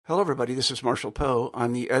Hello, everybody. This is Marshall Poe.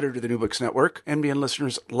 I'm the editor of the New Books Network. NBN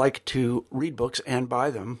listeners like to read books and buy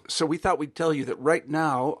them. So we thought we'd tell you that right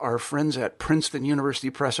now, our friends at Princeton University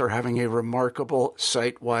Press are having a remarkable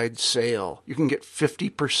site-wide sale. You can get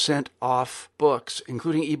 50% off books,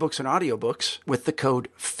 including ebooks and audiobooks, with the code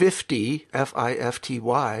 50,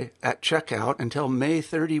 F-I-F-T-Y, at checkout until May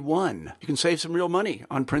 31. You can save some real money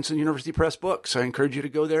on Princeton University Press books. I encourage you to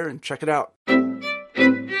go there and check it out.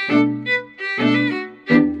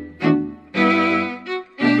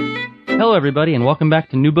 Hello, everybody, and welcome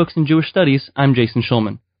back to New Books in Jewish Studies. I'm Jason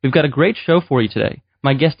Schulman. We've got a great show for you today.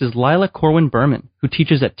 My guest is Lila Corwin Berman, who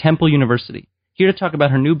teaches at Temple University, here to talk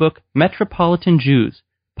about her new book, Metropolitan Jews,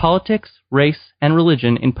 Politics, Race, and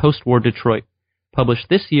Religion in Post-War Detroit, published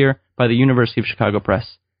this year by the University of Chicago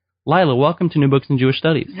Press. Lila, welcome to New Books in Jewish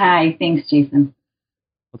Studies. Hi, thanks, Jason.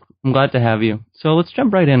 I'm glad to have you. So let's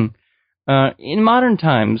jump right in. In modern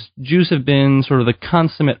times, Jews have been sort of the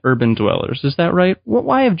consummate urban dwellers. Is that right?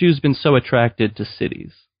 Why have Jews been so attracted to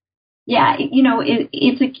cities? Yeah,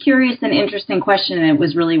 it's a curious and interesting question, and it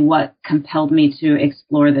was really what compelled me to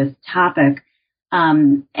explore this topic.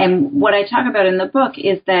 And what I talk about in the book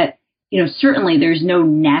is that, certainly there's no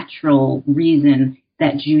natural reason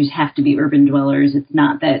that Jews have to be urban dwellers. It's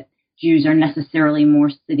not that Jews are necessarily more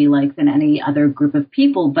city-like than any other group of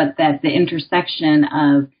people, but that the intersection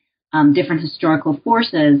of different historical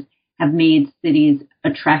forces have made cities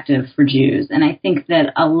attractive for Jews. And I think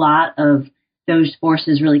that a lot of those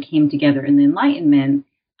forces really came together in the Enlightenment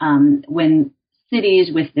when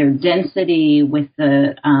cities, with their density, with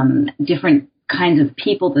the different kinds of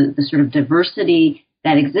people, the sort of diversity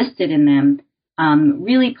that existed in them,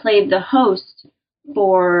 really played the host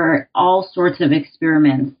for all sorts of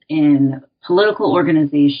experiments in political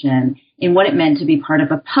organization, in what it meant to be part of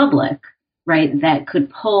a public, right, that could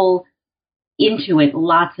pull into it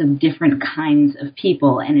lots of different kinds of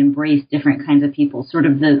people and embrace different kinds of people, sort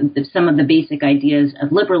of some of the basic ideas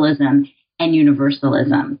of liberalism and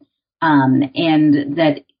universalism. And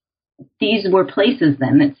that these were places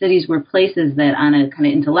then, that cities were places that on a kind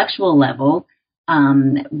of intellectual level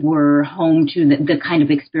were home to the kind of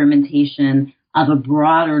experimentation of a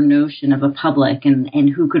broader notion of a public and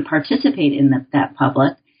who could participate in that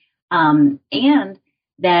public. And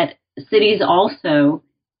that cities also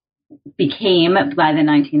became, by the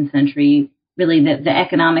 19th century, really the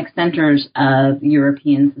economic centers of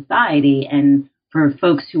European society. And for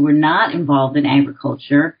folks who were not involved in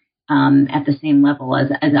agriculture at the same level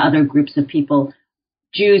as other groups of people,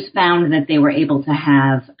 Jews found that they were able to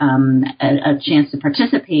have a chance to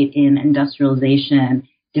participate in industrialization,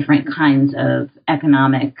 different kinds of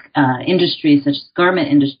economic industries, such as garment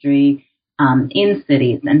industry, in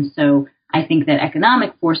cities. And so I think that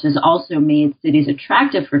economic forces also made cities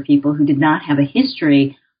attractive for people who did not have a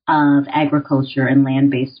history of agriculture and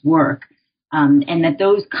land-based work. And that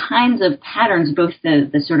those kinds of patterns, both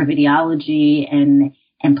the sort of ideology and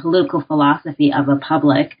political philosophy of a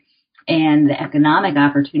public and the economic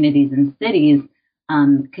opportunities in cities,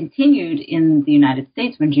 continued in the United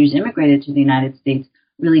States when Jews immigrated to the United States,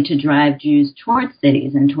 really to drive Jews towards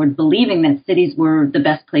cities and toward believing that cities were the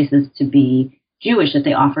best places to be Jewish, that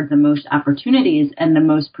they offered the most opportunities and the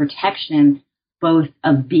most protection, both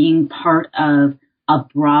of being part of a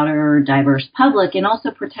broader, diverse public and also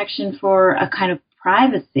protection for a kind of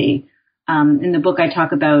privacy. In the book, I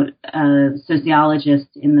talk about a sociologist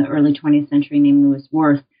in the early 20th century named Louis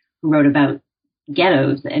Wirth, who wrote about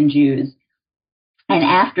ghettos and Jews. And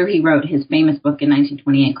after he wrote his famous book in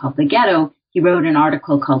 1928 called The Ghetto, he wrote an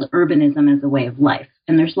article called Urbanism as a Way of Life.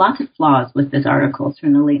 And there's lots of flaws with this article. It's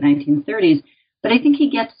from the late 1930s. But I think he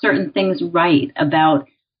gets certain things right about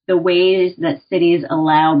the ways that cities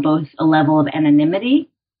allow both a level of anonymity,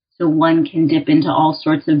 so one can dip into all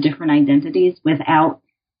sorts of different identities without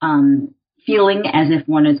feeling as if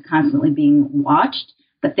one is constantly being watched,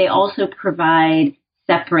 but they also provide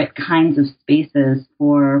separate kinds of spaces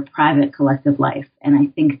for private collective life. And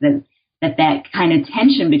I think that kind of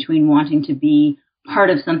tension between wanting to be part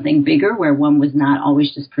of something bigger where one was not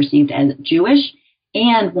always just perceived as Jewish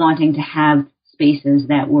and wanting to have spaces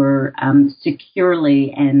that were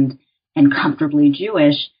securely and comfortably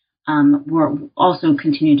Jewish were also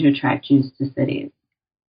continued to attract Jews to cities.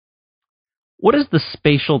 What is the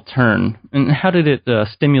spatial turn, and how did it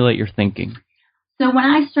stimulate your thinking? So when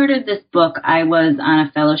I started this book, I was on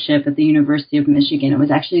a fellowship at the University of Michigan. It was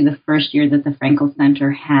actually the first year that the Frankel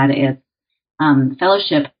Center had its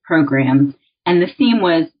fellowship program, and the theme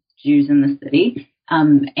was Jews in the City.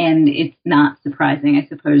 And it's not surprising, I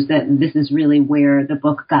suppose, that this is really where the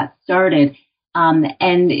book got started.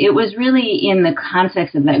 And it was really in the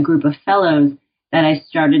context of that group of fellows that I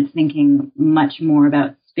started thinking much more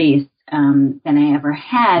about space than I ever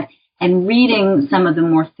had. And reading some of the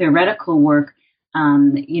more theoretical work,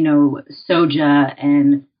 Soja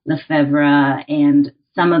and Lefebvre and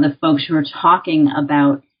some of the folks who are talking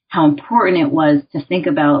about how important it was to think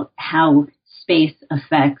about how space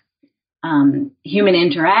affects human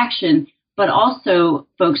interaction, but also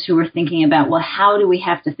folks who were thinking about, well, how do we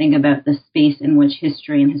have to think about the space in which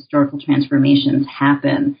history and historical transformations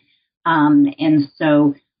happen? And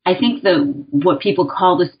so I think what people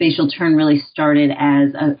call the spatial turn really started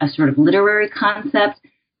as a sort of literary concept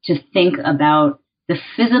to think about the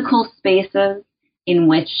physical spaces in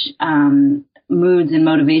which moods and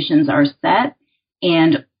motivations are set,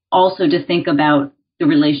 and also to think about the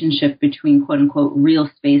relationship between quote unquote real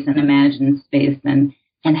space and imagined space,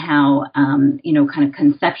 and how kind of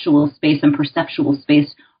conceptual space and perceptual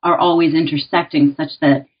space are always intersecting, such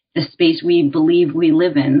that the space we believe we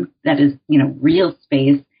live in, that is, real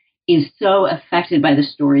space, is so affected by the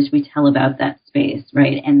stories we tell about that space,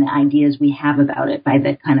 right? And the ideas we have about it by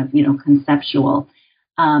the kind of, conceptual.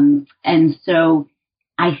 And so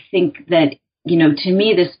I think that, to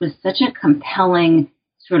me, this was such a compelling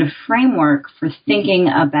sort of framework for thinking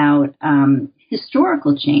about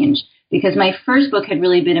historical change, because my first book had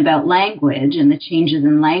really been about language and the changes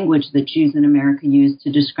in language that Jews in America used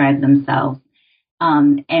to describe themselves.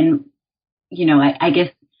 I guess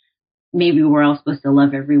maybe we're all supposed to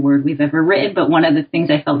love every word we've ever written, but one of the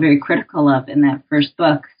things I felt very critical of in that first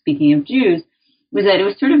book, speaking of Jews, was that it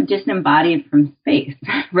was sort of disembodied from space,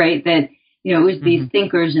 right? That, it was these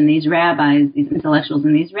thinkers and these rabbis, these intellectuals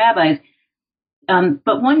and these rabbis,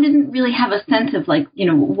 but one didn't really have a sense of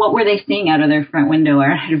what were they seeing out of their front window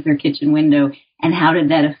or out of their kitchen window, and how did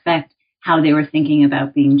that affect how they were thinking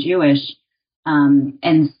about being Jewish?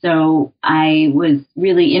 And so I was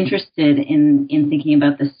really interested in thinking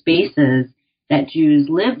about the spaces that Jews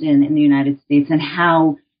lived in the United States, and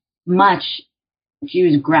how much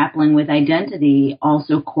Jews grappling with identity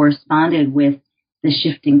also corresponded with the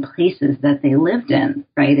shifting places that they lived in,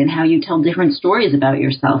 right? And how you tell different stories about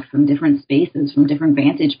yourself from different spaces, from different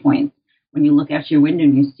vantage points. When you look out your window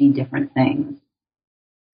and you see different things.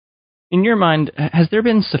 In your mind, has there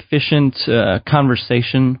been sufficient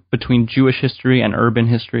conversation between Jewish history and urban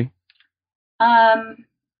history?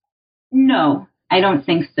 No, I don't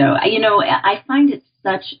think so. I find it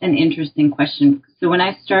such an interesting question. So when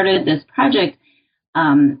I started this project,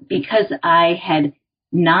 because I had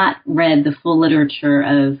not read the full literature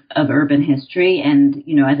of urban history, and,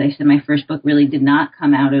 as I said, my first book really did not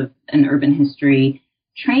come out of an urban history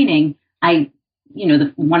training,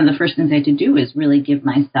 one of the first things I had to do is really give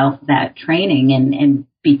myself that training and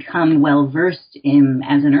become well-versed as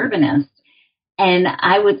an urbanist. And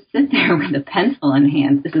I would sit there with a pencil in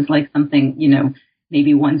hand. This is like something,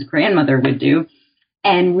 maybe one's grandmother would do,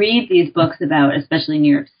 and read these books about, especially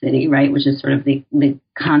New York City, right, which is sort of the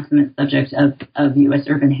consummate subject of U.S.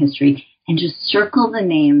 urban history, and just circle the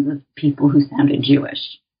names of people who sounded Jewish,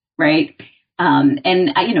 right?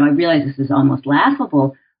 And I realize this is almost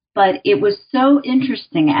laughable, but it was so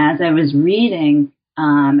interesting as I was reading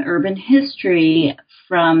urban history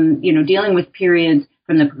from, dealing with periods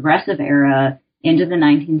from the Progressive Era into the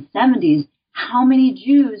 1970s, how many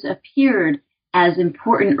Jews appeared as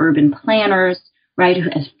important urban planners, right,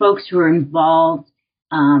 as folks who are involved,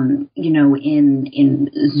 in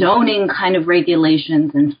zoning kind of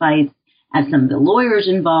regulations and fights, as some of the lawyers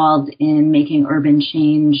involved in making urban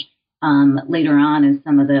change later on as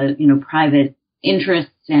some of the, private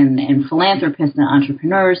interests and philanthropists and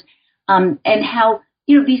entrepreneurs, and how,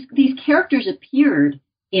 these characters appeared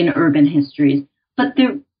in urban histories, but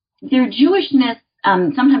their Jewishness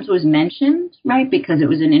sometimes was mentioned, right, because it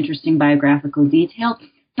was an interesting biographical detail,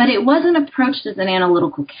 but it wasn't approached as an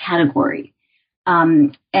analytical category.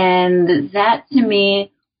 And that to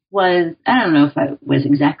me was, I don't know if it was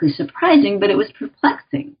exactly surprising, but it was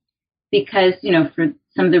perplexing because, for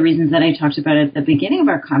some of the reasons that I talked about at the beginning of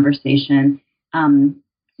our conversation,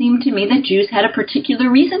 seemed to me that Jews had a particular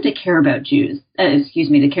reason to care about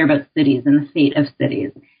to care about cities and the fate of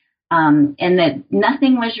cities. And that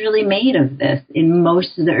nothing was really made of this in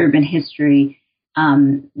most of the urban history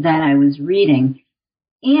that I was reading.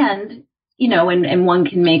 And, and one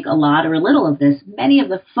can make a lot or a little of this. Many of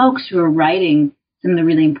the folks who are writing some of the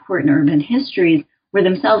really important urban histories were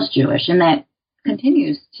themselves Jewish, and that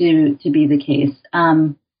continues to be the case.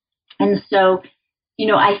 And so,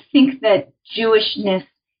 I think that Jewishness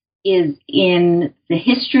is in the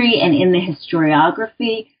history and in the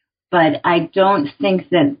historiography, but I don't think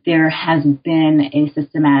that there has been a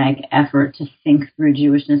systematic effort to think through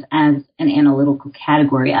Jewishness as an analytical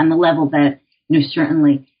category on the level that,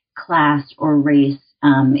 certainly class or race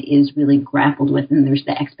is really grappled with, and there's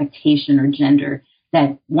the expectation or gender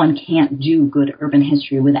that one can't do good urban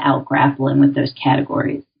history without grappling with those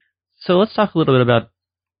categories. So let's talk a little bit about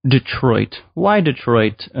Detroit. Why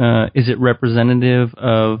Detroit? Is it representative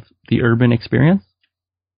of the urban experience?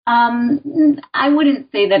 I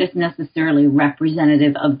wouldn't say that it's necessarily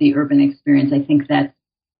representative of the urban experience. I think that's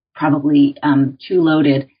probably too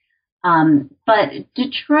loaded. But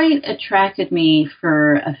Detroit attracted me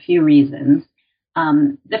for a few reasons.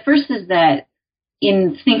 The first is that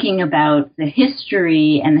in thinking about the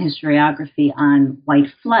history and the historiography on white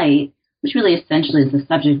flight, which really essentially is the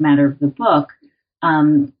subject matter of the book,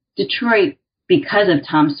 Detroit, because of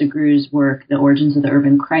Tom Sugrew's work, The Origins of the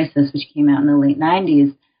Urban Crisis, which came out in the late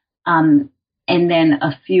 90s, and then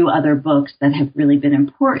a few other books that have really been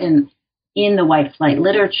important in the white flight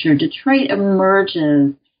literature, Detroit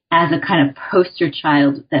emerges as a kind of poster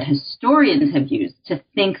child that historians have used to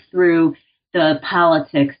think through the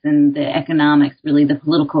politics and the economics, really the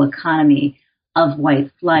political economy of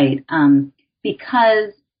white flight,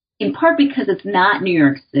 because, in part because it's not New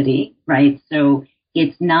York City, right? So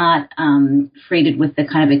it's not freighted with the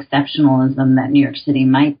kind of exceptionalism that New York City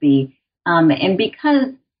might be, and because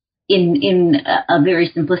in a very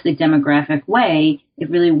simplistic demographic way, it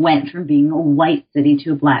really went from being a white city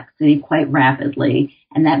to a black city quite rapidly,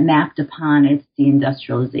 and that mapped upon its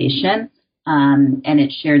deindustrialization, and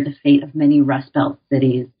it shared the fate of many Rust Belt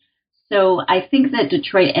cities. So I think that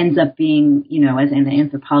Detroit ends up being, as an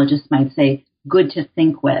anthropologist might say, good to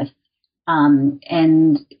think with. And,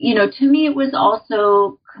 to me, it was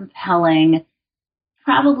also compelling,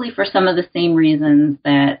 probably for some of the same reasons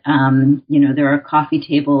that, there are coffee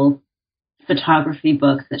table photography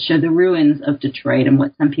books that show the ruins of Detroit and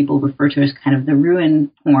what some people refer to as kind of the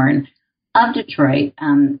ruin porn of Detroit,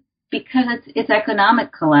 because its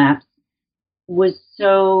economic collapse was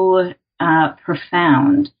so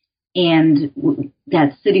profound, and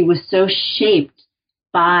that city was so shaped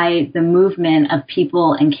by the movement of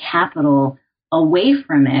people and capital away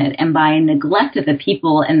from it, and by neglect of the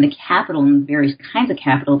people and the capital and various kinds of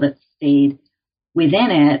capital that stayed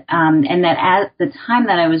within it. And that at the time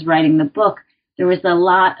that I was writing the book, there was a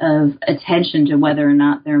lot of attention to whether or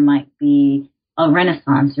not there might be a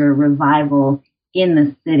renaissance or a revival in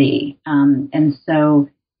the city. And so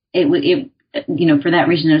it for that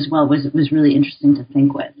reason as well, was really interesting to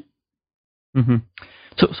think with. Mm-hmm.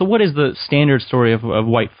 So what is the standard story of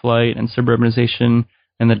white flight and suburbanization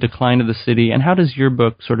and the decline of the city, and how does your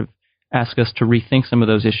book sort of ask us to rethink some of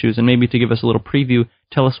those issues? And maybe to give us a little preview,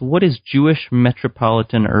 tell us, what is Jewish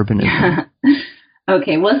metropolitan urbanism?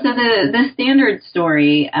 Okay, well, so the standard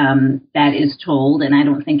story that is told, and I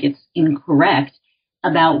don't think it's incorrect,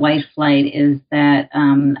 about white flight is that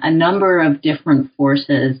a number of different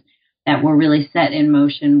forces that were really set in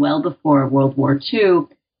motion well before World War II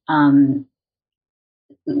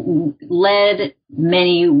led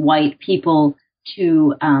many white people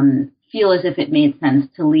to feel as if it made sense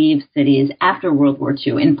to leave cities after World War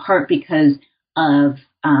II, in part because of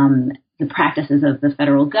the practices of the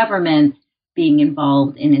federal government being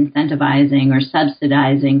involved in incentivizing or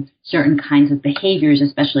subsidizing certain kinds of behaviors,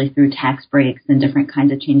 especially through tax breaks and different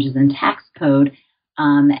kinds of changes in tax code,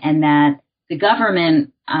 and that the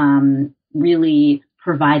government really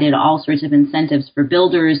provided all sorts of incentives for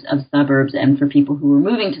builders of suburbs and for people who were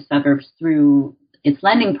moving to suburbs through its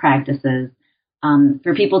lending practices,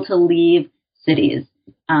 for people to leave cities.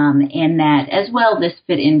 And that as well, this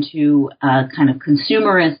fit into a kind of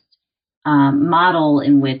consumerist model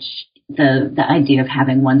in which the idea of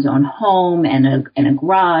having one's own home and a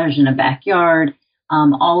garage and a backyard,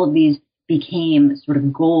 all of these became sort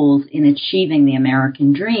of goals in achieving the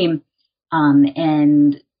American dream.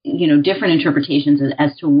 And different interpretations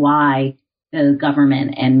as to why the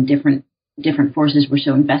government and different forces were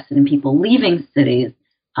so invested in people leaving cities.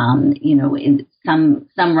 In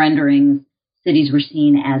some renderings, cities were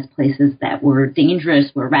seen as places that were dangerous,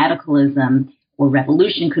 where radicalism or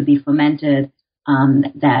revolution could be fomented,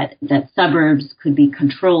 that suburbs could be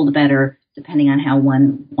controlled better, depending on how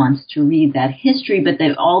one wants to read that history, but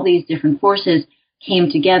that all these different forces came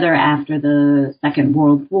together after the Second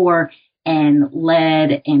World War and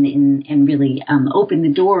led and really opened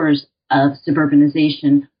the doors of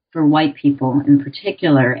suburbanization for white people in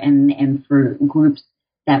particular, and for groups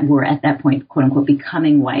that were at that point, quote unquote,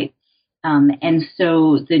 becoming white. And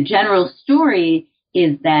so the general story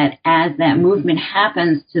is that as that movement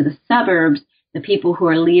happens to the suburbs, the people who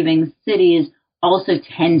are leaving cities also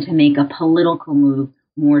tend to make a political move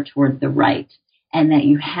more toward the right, and that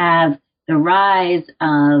you have the rise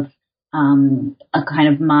of a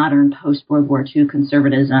kind of modern post-World War II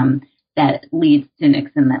conservatism that leads to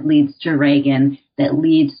Nixon, that leads to Reagan, that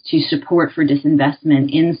leads to support for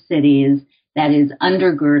disinvestment in cities that is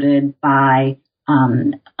undergirded by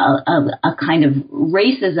a kind of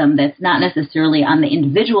racism that's not necessarily on the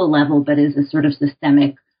individual level, but is a sort of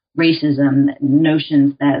systemic racism,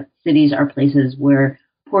 notions that cities are places where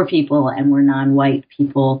poor people and where non-white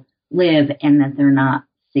people live and that they're not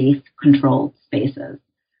safe, controlled spaces.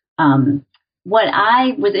 What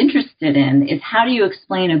I was interested in is how do you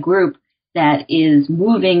explain a group that is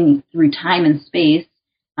moving through time and space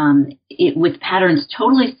with patterns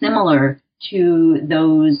totally similar to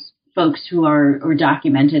those folks who are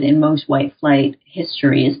documented in most white flight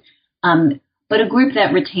histories, but a group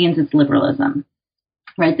that retains its liberalism,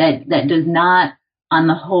 right? That does not, on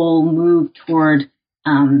the whole, move toward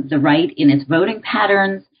the right in its voting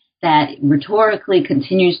patterns, that rhetorically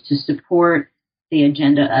continues to support the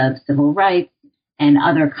agenda of civil rights and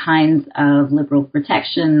other kinds of liberal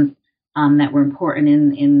protections that were important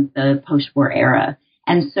in the post-war era.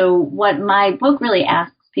 And so what my book really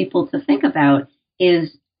asks people to think about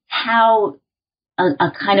is how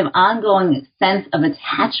a kind of ongoing sense of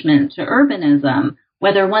attachment to urbanism,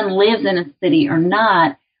 whether one lives in a city or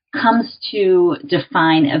not, comes to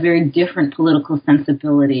define a very different political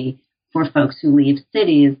sensibility for folks who leave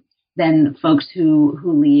cities than folks who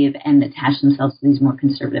leave and attach themselves to these more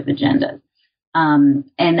conservative agendas. And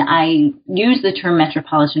I use the term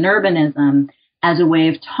metropolitan urbanism as a way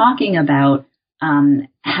of talking about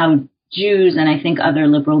how Jews and I think other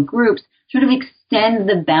liberal groups sort of extend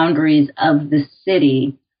the boundaries of the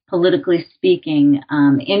city, politically speaking,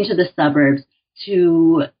 into the suburbs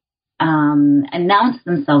to announce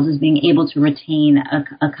themselves as being able to retain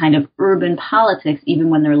a kind of urban politics even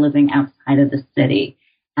when they're living outside of the city.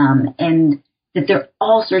 And that there are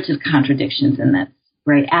all sorts of contradictions in this,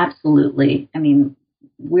 right? Absolutely. I mean,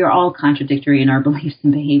 we're all contradictory in our beliefs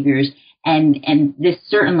and behaviors, and this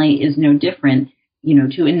certainly is no different. You know,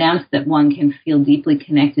 to announce that one can feel deeply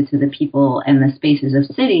connected to the people and the spaces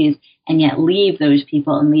of cities and yet leave those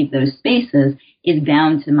people and leave those spaces is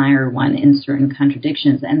bound to mire one in certain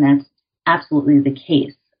contradictions, and that's absolutely the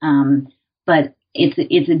case. But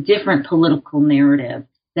it's a different political narrative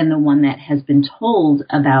than the one that has been told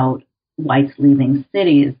about whites leaving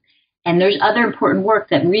cities. And there's other important work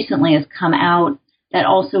that recently has come out that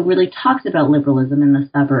also really talks about liberalism in the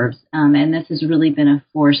suburbs. And this has really been a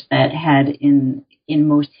force that had in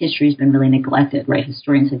most histories been really neglected, right?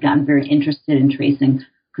 Historians have gotten very interested in tracing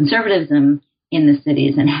conservatism in the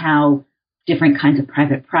cities and how different kinds of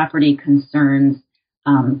private property concerns,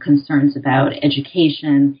 concerns about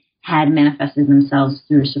education had manifested themselves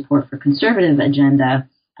through support for conservative agenda,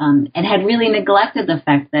 and had really neglected the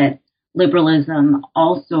fact that liberalism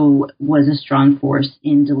also was a strong force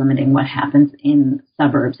in delimiting what happens in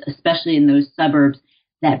suburbs, especially in those suburbs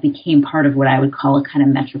that became part of what I would call a kind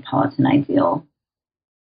of metropolitan ideal.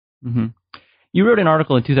 Mm-hmm. You wrote an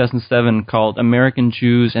article in 2007 called American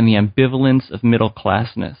Jews and the Ambivalence of Middle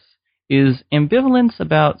Classness. Is ambivalence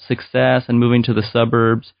about success and moving to the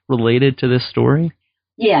suburbs related to this story?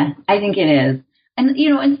 Yeah, I think it is. And, you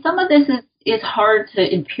know, and some of this is hard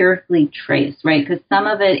to empirically trace, right? Because some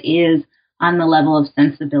of it is on the level of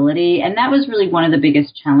sensibility. And that was really one of the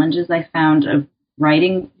biggest challenges I found of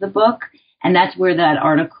writing the book. And that's where that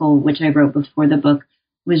article, which I wrote before the book,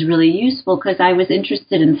 was really useful, because I was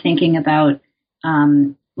interested in thinking about,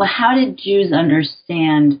 well, how did Jews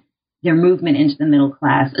understand their movement into the middle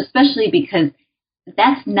class, especially because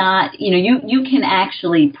that's not, you know, you can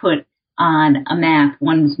actually put on a map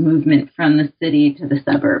one's movement from the city to the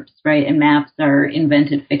suburbs, right? And maps are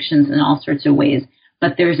invented fictions in all sorts of ways.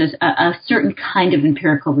 But there's a certain kind of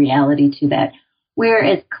empirical reality to that,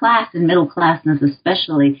 whereas class and middle classness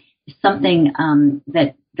especially is something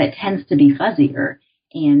that tends to be fuzzier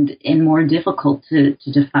and more difficult to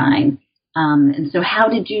define. And so how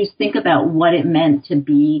did Jews think about what it meant to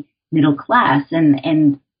be middle class?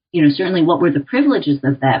 And you know, certainly what were the privileges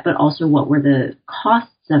of that, but also what were the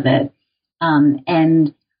costs of it?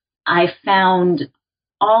 And I found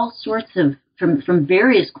all sorts of, from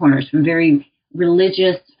various corners, from very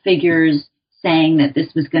religious figures saying that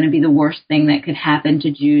this was going to be the worst thing that could happen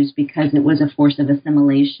to Jews because it was a force of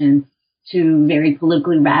assimilation, to very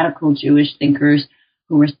politically radical Jewish thinkers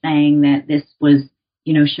who were saying that this was,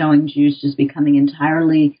 you know, showing Jews just becoming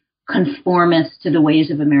entirely conformist to the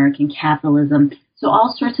ways of American capitalism. So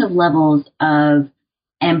all sorts of levels of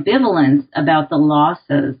ambivalence about the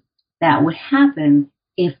losses that would happen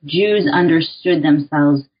if Jews understood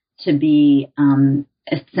themselves to be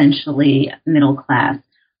essentially middle class.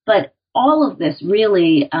 But all of this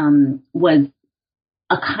really was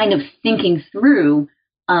a kind of thinking through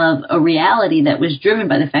of a reality that was driven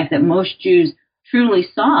by the fact that most Jews truly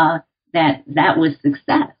saw that was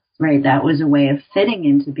success, right? That was a way of fitting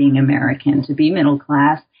into being American, to be middle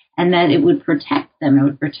class, and that it would protect them. It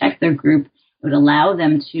would protect their group. It would allow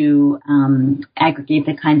them to aggregate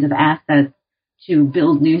the kinds of assets to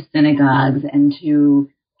build new synagogues and to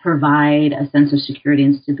provide a sense of security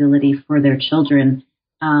and stability for their children.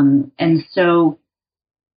 And so,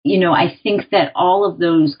 I think that all of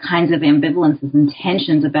those kinds of ambivalences and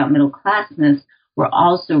tensions about middle classness were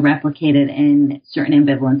also replicated in certain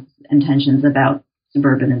ambivalences and tensions about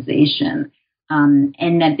suburbanization,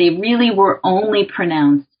 and that they really were only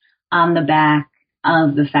pronounced on the back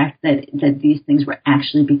of the fact that these things were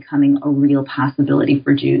actually becoming a real possibility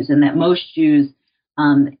for Jews, and that most Jews,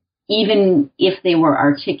 even if they were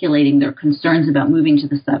articulating their concerns about moving to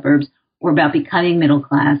the suburbs or about becoming middle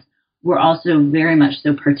class, were also very much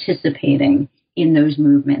so participating in those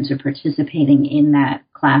movements or participating in that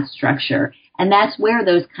class structure. And that's where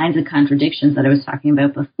those kinds of contradictions that I was talking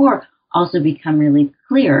about before also become really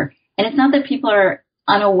clear. And it's not that people are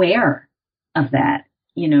unaware of that,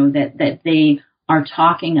 that they are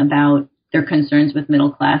talking about their concerns with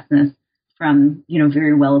middle classness from,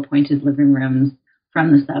 very well-appointed living rooms,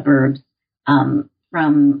 from the suburbs,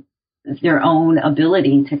 from their own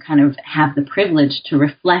ability to kind of have the privilege to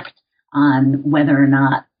reflect on whether or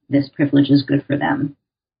not this privilege is good for them.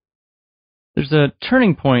 There's a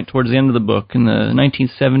turning point towards the end of the book in the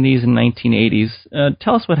 1970s and 1980s.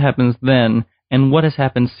 Tell us what happens then and what has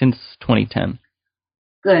happened since 2010.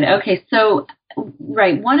 Good. Okay. So,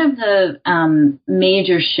 right. One of the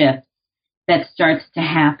major shifts that starts to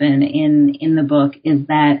happen in the book is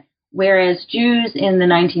that whereas Jews in the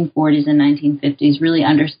 1940s and 1950s really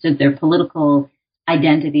understood their political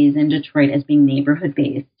identities in Detroit as being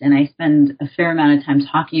neighborhood-based, and I spend a fair amount of time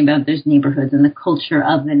talking about those neighborhoods and the culture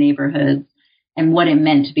of the neighborhoods and what it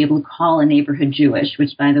meant to be able to call a neighborhood Jewish,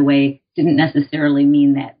 which, by the way, didn't necessarily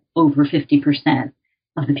mean that over 50%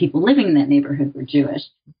 of the people living in that neighborhood were Jewish.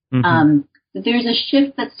 Mm-hmm. There's a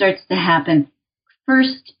shift that starts to happen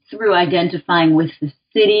first through identifying with the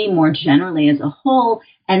city more generally as a whole,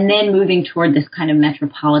 and then moving toward this kind of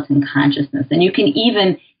metropolitan consciousness. And you can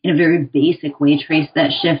even, in a very basic way, trace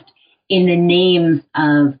that shift in the names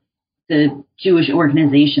of the Jewish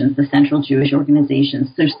organizations, the central Jewish organizations.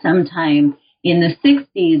 So sometime in the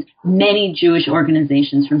 60s, many Jewish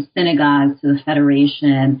organizations, from synagogues to the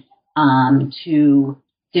Federation, to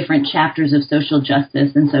different chapters of social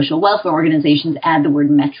justice and social welfare organizations, add the word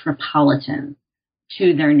metropolitan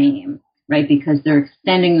to their name, right? Because they're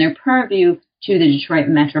extending their purview to the Detroit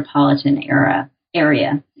metropolitan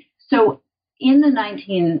area. So in the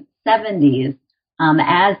 1970s,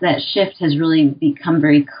 as that shift has really become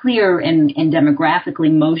very clear, and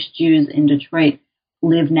demographically most Jews in Detroit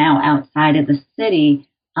live now outside of the city,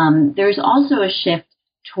 there's also a shift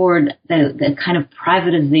toward the kind of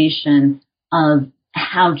privatization of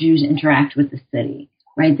how Jews interact with the city,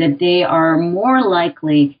 right? That they are more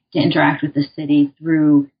likely to interact with the city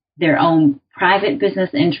through their own private business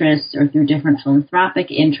interests or through different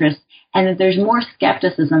philanthropic interests, and that there's more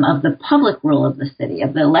skepticism of the public role of the city,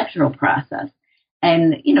 of the electoral process.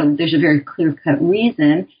 And, there's a very clear-cut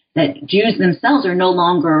reason that Jews themselves are no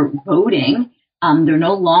longer voting. They're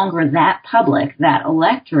no longer that public, that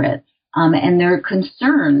electorate, and they're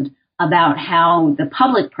concerned about how the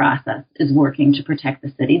public process is working to protect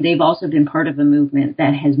the city. They've also been part of a movement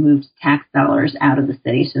that has moved tax dollars out of the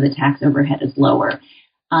city, so the tax overhead is lower.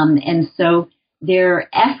 And so their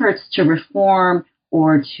efforts to reform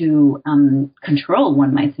or to control,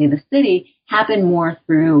 one might say, the city happen more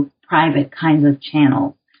through private kinds of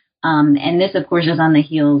channels. And this, of course, is on the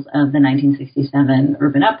heels of the 1967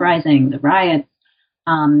 urban uprising, the riots.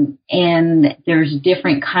 And there's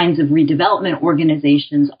different kinds of redevelopment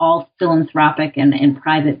organizations, all philanthropic and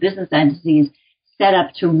private business entities set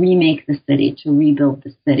up to remake the city, to rebuild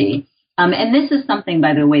the city. And this is something,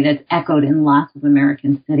 by the way, that's echoed in lots of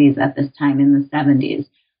American cities at this time in the 70s.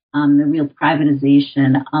 The real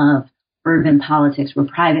privatization of urban politics, where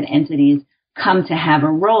private entities come to have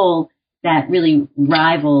a role that really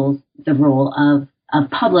rivals the role of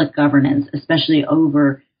public governance, especially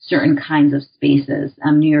over certain kinds of spaces.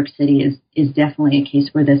 New York City is definitely a case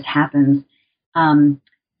where this happens. And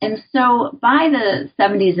so by the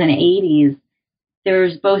 70s and 80s,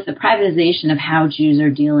 there's both the privatization of how Jews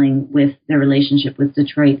are dealing with their relationship with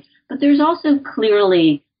Detroit, but there's also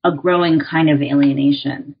clearly a growing kind of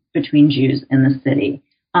alienation between Jews and the city.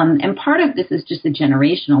 And part of this is just a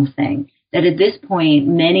generational thing, that at this point,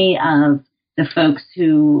 many of the folks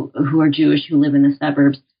who are Jewish who live in the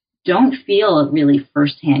suburbs don't feel a really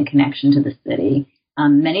firsthand connection to the city.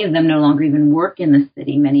 Many of them no longer even work in the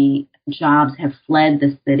city. Many jobs have fled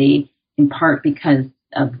the city, in part because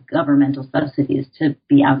of governmental subsidies to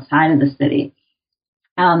be outside of the city.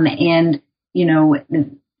 And, you know,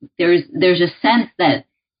 there's a sense that,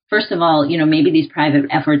 first of all, you know, maybe these private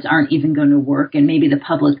efforts aren't even going to work, and maybe the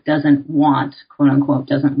public doesn't want, quote unquote,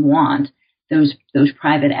 doesn't want those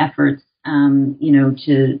private efforts, you know,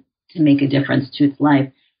 to make a difference to its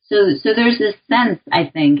life. So there's this sense,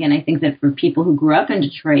 I think, and I think that for people who grew up in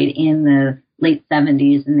Detroit in the late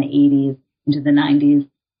 70s and the 80s into the 90s,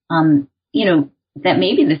 you know, that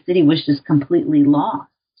maybe the city was just completely lost,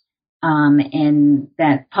 and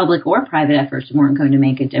that public or private efforts weren't going to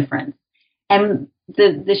make a difference. And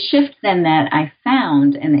the shift then that I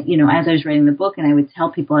found, and, you know, as I was writing the book, and I would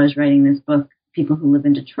tell people I was writing this book, people who live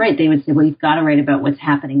in Detroit, they would say, well, you've got to write about what's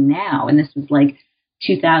happening now. And this was like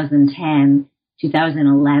 2010,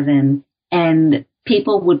 2011, and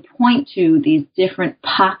people would point to these different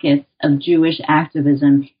pockets of Jewish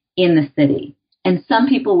activism in the city. And some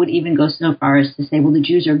people would even go so far as to say, well, the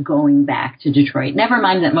Jews are going back to Detroit. Never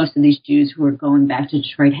mind that most of these Jews who are going back to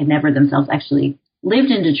Detroit had never themselves actually lived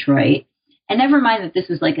in Detroit. And never mind that this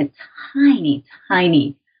was like a tiny,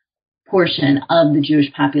 tiny portion of the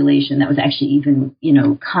Jewish population that was actually even, you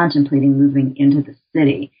know, contemplating moving into the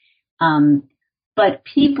city. But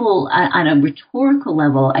people on a rhetorical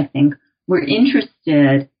level, I think, were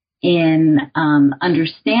interested in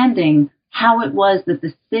understanding how it was that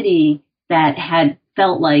the city that had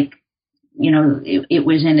felt like, you know, it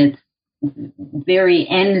was in its very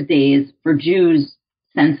end days for Jews'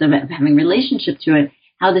 sense of having relationship to it,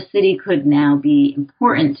 how the city could now be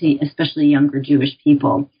important to especially younger Jewish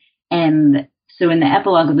people. And so in the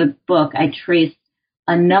epilogue of the book, I trace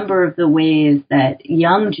a number of the ways that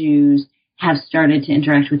young Jews have started to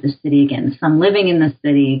interact with the city again, some living in the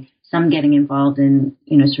city, some getting involved in,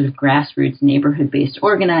 you know, sort of grassroots neighborhood-based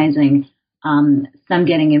organizing, some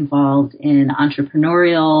getting involved in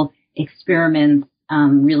entrepreneurial experiments.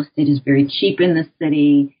 Real estate is very cheap in the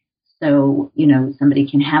city. So, you know, somebody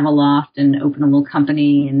can have a loft and open a little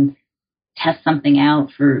company and test something out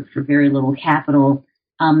for very little capital.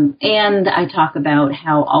 And I talk about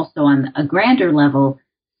how also on a grander level,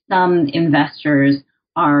 some investors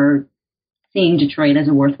are seeing Detroit as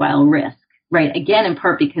a worthwhile risk, right? Again, in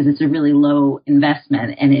part because it's a really low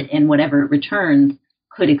investment, and whatever it returns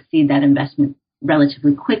could exceed that investment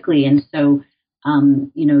relatively quickly. And so,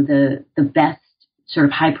 you know, the best sort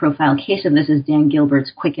of high profile case of this is Dan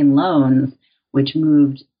Gilbert's Quicken Loans, which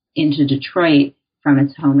moved into Detroit from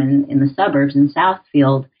its home in the suburbs in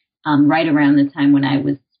Southfield, right around the time when I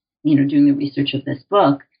was, you know, doing the research of this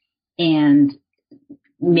book, and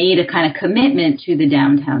made a kind of commitment to the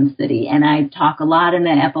downtown city. And I talk a lot in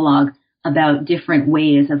the epilogue about different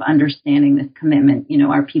ways of understanding this commitment. You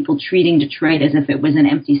know, are people treating Detroit as if it was an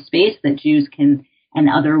empty space that Jews can and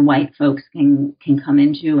other white folks can come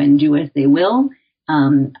into and do as they will?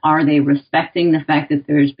 Are they respecting the fact that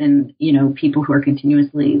there's been, you know, people who are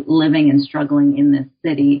continuously living and struggling in this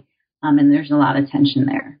city? And there's a lot of tension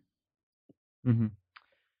there. Mm-hmm.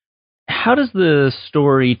 How does the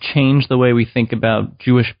story change the way we think about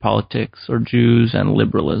Jewish politics or Jews and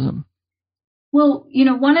liberalism? Well, you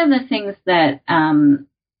know, one of the things that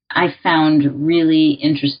I found really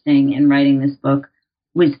interesting in writing this book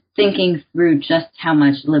was thinking through just how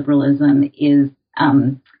much liberalism is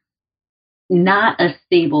not a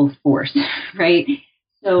stable force, right?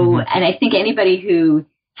 So, and I think anybody who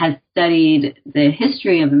has studied the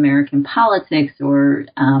history of American politics or,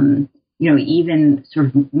 you know, even sort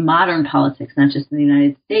of modern politics, not just in the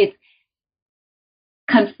United States,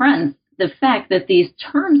 confronts the fact that these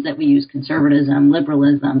terms that we use, conservatism,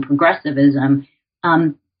 liberalism, progressivism,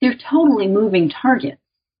 they're totally moving targets,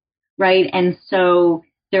 right? And so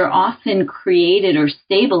they're often created or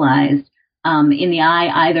stabilized in the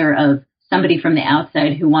eye either of somebody from the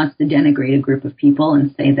outside who wants to denigrate a group of people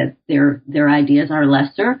and say that their ideas are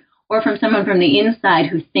lesser, or from someone from the inside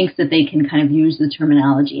who thinks that they can kind of use the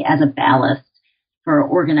terminology as a ballast for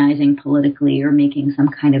organizing politically or making some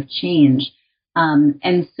kind of change.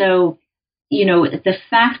 And so, you know, the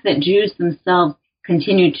fact that Jews themselves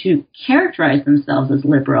continue to characterize themselves as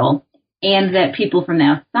liberal, and that people from the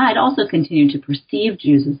outside also continue to perceive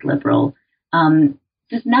Jews as liberal,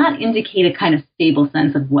 does not indicate a kind of stable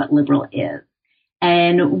sense of what liberal is.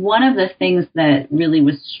 And one of the things that really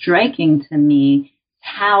was striking to me,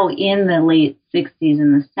 how in the late 60s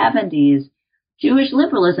and the 70s, Jewish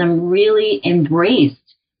liberalism really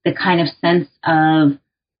embraced the kind of sense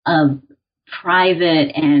of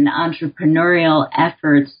private and entrepreneurial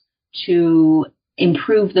efforts to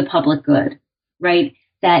improve the public good, right?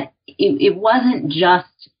 That it wasn't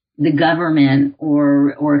just the government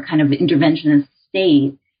or kind of interventionist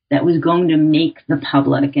state that was going to make the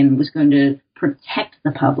public and was going to protect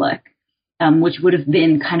the public, which would have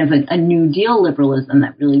been kind of a New Deal liberalism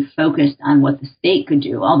that really focused on what the state could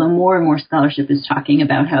do. Although more and more scholarship is talking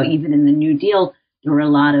about how even in the New Deal, there were a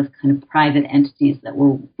lot of kind of private entities that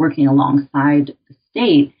were working alongside the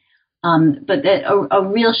state. But that a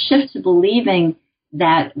real shift to believing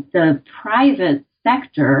that the private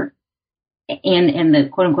sector and the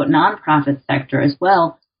quote unquote nonprofit sector as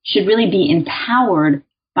well should really be empowered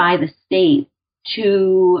by the state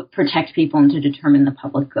to protect people and to determine the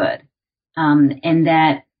public good. And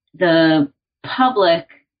that the public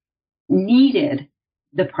needed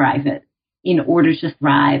the private in order to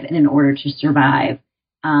thrive and in order to survive.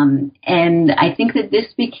 And I think that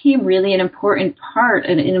this became really an important part,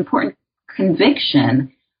 an important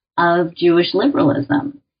conviction of Jewish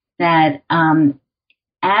liberalism, that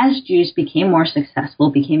as Jews became more successful,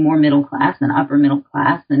 became more middle class and upper middle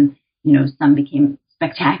class, and, you know, some became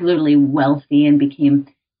spectacularly wealthy and became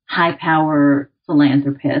high power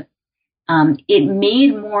philanthropists, it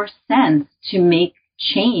made more sense to make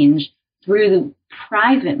change through the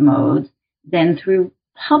private modes than through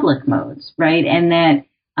public modes, right? And that,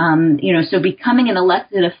 so becoming an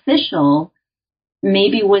elected official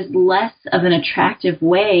maybe was less of an attractive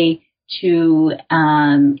way to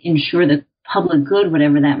ensure the public good,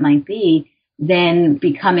 whatever that might be, than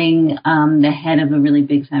becoming the head of a really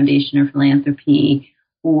big foundation or philanthropy,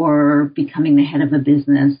 or becoming the head of a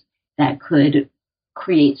business that could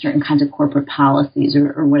create certain kinds of corporate policies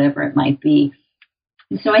or whatever it might be.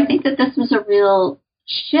 And so I think that this was a real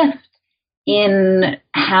shift in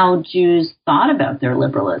how Jews thought about their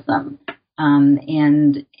liberalism. I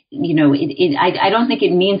don't think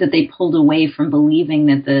it means that they pulled away from believing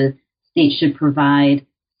that the state should provide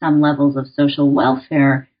some levels of social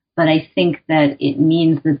welfare, but I think that it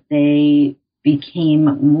means that they became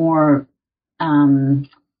more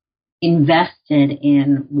invested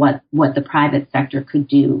in what the private sector could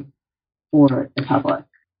do for the public.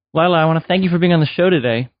 Lila, I want to thank you for being on the show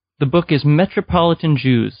today. The book is Metropolitan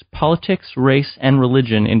Jews, Politics, Race, and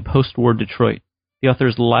Religion in Post-War Detroit. The author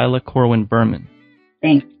is Lila Corwin Berman.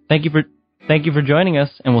 Thanks. Thank you for joining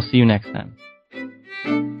us, and we'll see you next time.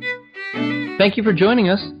 Thank you for joining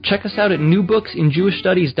us. Check us out at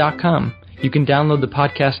newbooksinjewishstudies.com. You can download the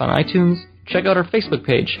podcast on iTunes, check out our Facebook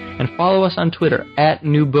page, and follow us on Twitter at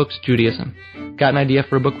NewBooksJudaism. Got an idea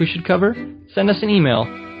for a book we should cover? Send us an email,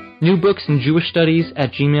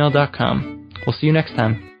 newbooksinjewishstudies@gmail.com. We'll see you next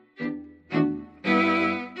time.